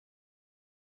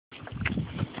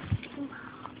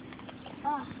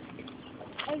Oh,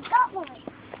 I got one.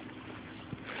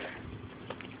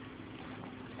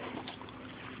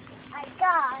 I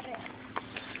got it.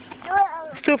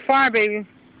 It's too far, baby.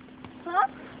 Huh?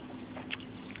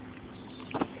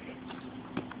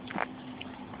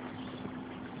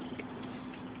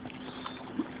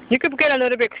 You could get a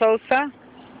little bit closer.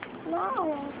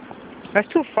 No. That's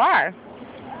too far.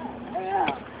 Yeah.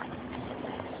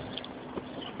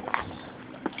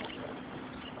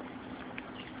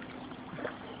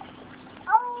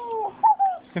 Oh.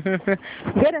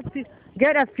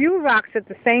 Get a few rocks at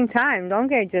the same time. Don't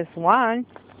get just one.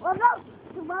 What about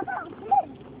this?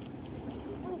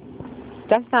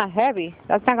 That's not heavy.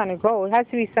 That's not gonna go. It has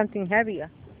to be something heavier.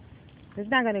 It's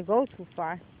not gonna go too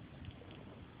far.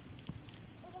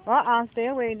 Stay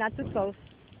away, not too close.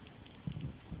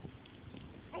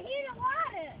 I hear the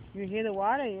water. You hear the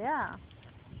water? Yeah.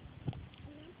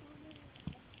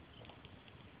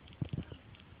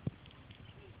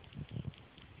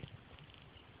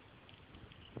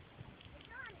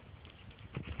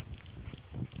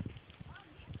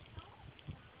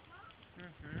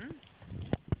 Mhm.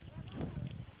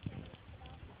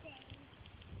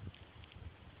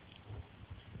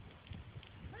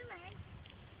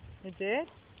 It did?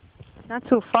 Not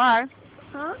too far.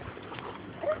 Huh?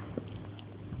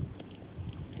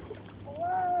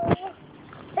 Whoa.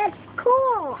 That's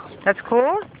cool. That's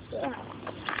cool? Yeah.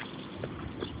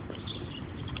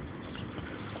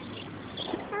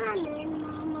 Come on,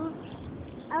 Mama.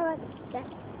 I want that.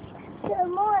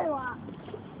 Some more rock.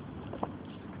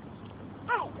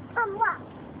 Hey, come rock.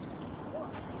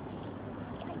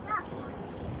 I got one.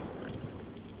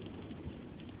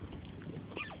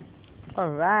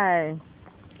 All right.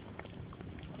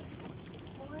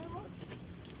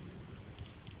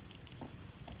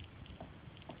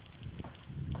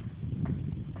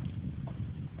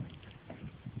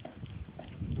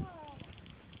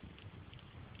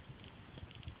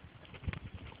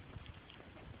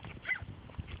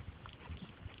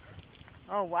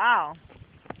 Oh, wow.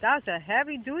 That was a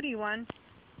heavy duty one.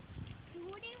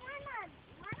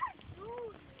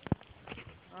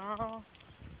 Oh.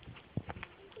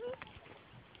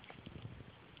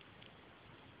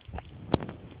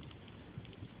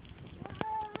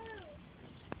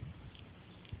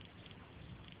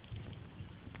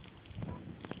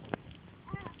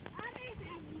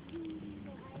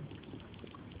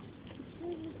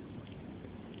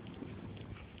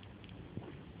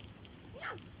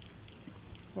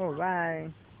 All right.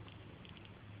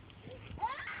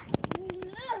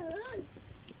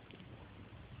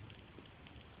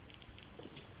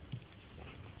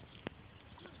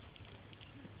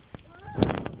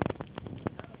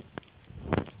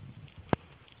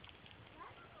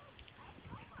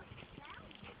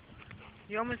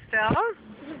 You almost fell?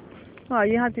 Oh,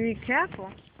 you have to be careful.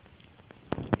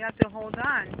 You have to hold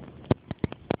on.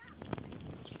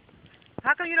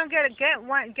 How come you don't get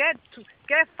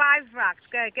 5 rocks?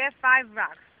 Get 5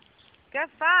 rocks. Get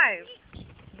 5.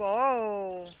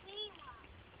 Whoa.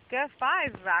 Get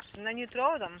 5 rocks and then you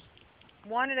throw them.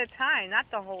 One at a time, not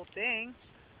the whole thing.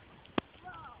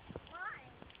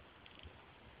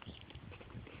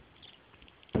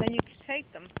 And then you take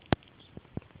them.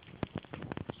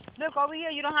 Look, over here,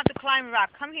 you don't have to climb a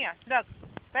rock. Come here. Look.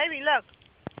 Baby, look.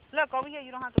 Look, over here,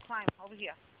 you don't have to climb. Over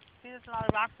here. See there's a lot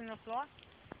of rocks on the floor?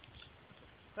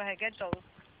 Go ahead, get those.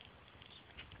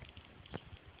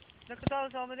 Look at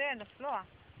those over there on the floor.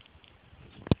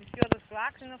 You see all those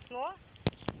rocks on the floor?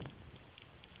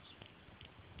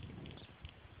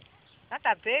 Not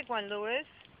that big one, Louis.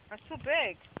 That's too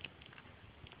big.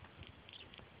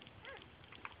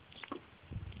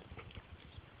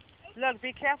 Look,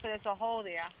 be careful. There's a hole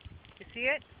there. You see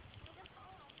it?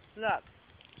 Look.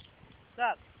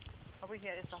 Look. Over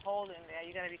here, there's a hole in there.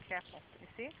 You got to be careful. You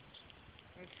see?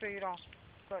 Make sure you don't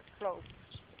get close.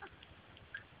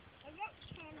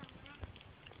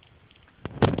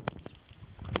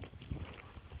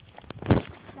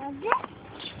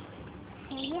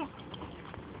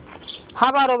 How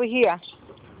about over here?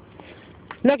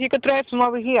 Look, you could throw it from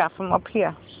over here, from up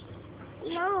here.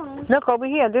 No. Look, over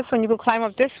here, this one, you could climb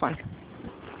up this one.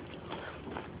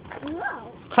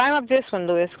 No. Climb up this one,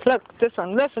 Louis. Look, this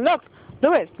one. Listen, look.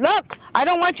 Louis, look. I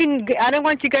don't want you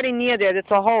getting near there. There's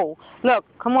a hole. Look,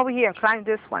 come over here and climb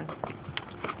this one.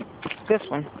 This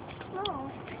one.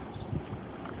 No.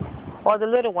 Or the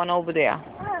little one over there.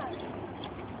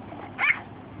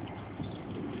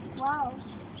 Wow.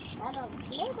 That's a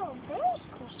little bit.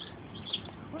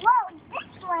 Whoa,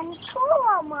 this one's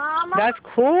cool, Mama. That's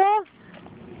cool?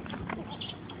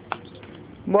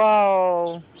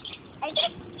 Whoa. I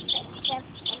just.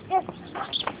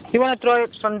 You want to throw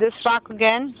it from this rock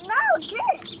again? No, this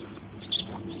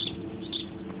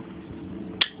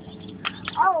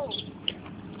Oh.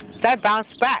 That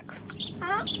bounced back.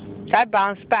 Huh? That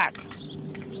bounced back.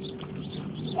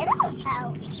 It don't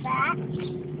bounce back.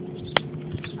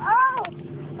 Oh.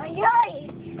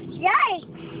 Yikes.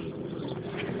 Yikes.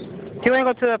 Do you want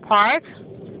to go to the park?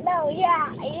 No, yeah.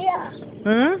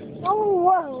 Hmm? Oh,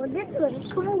 whoa. This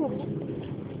one's cool.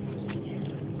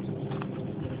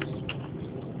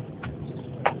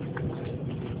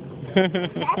 That's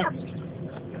a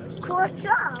cool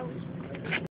song.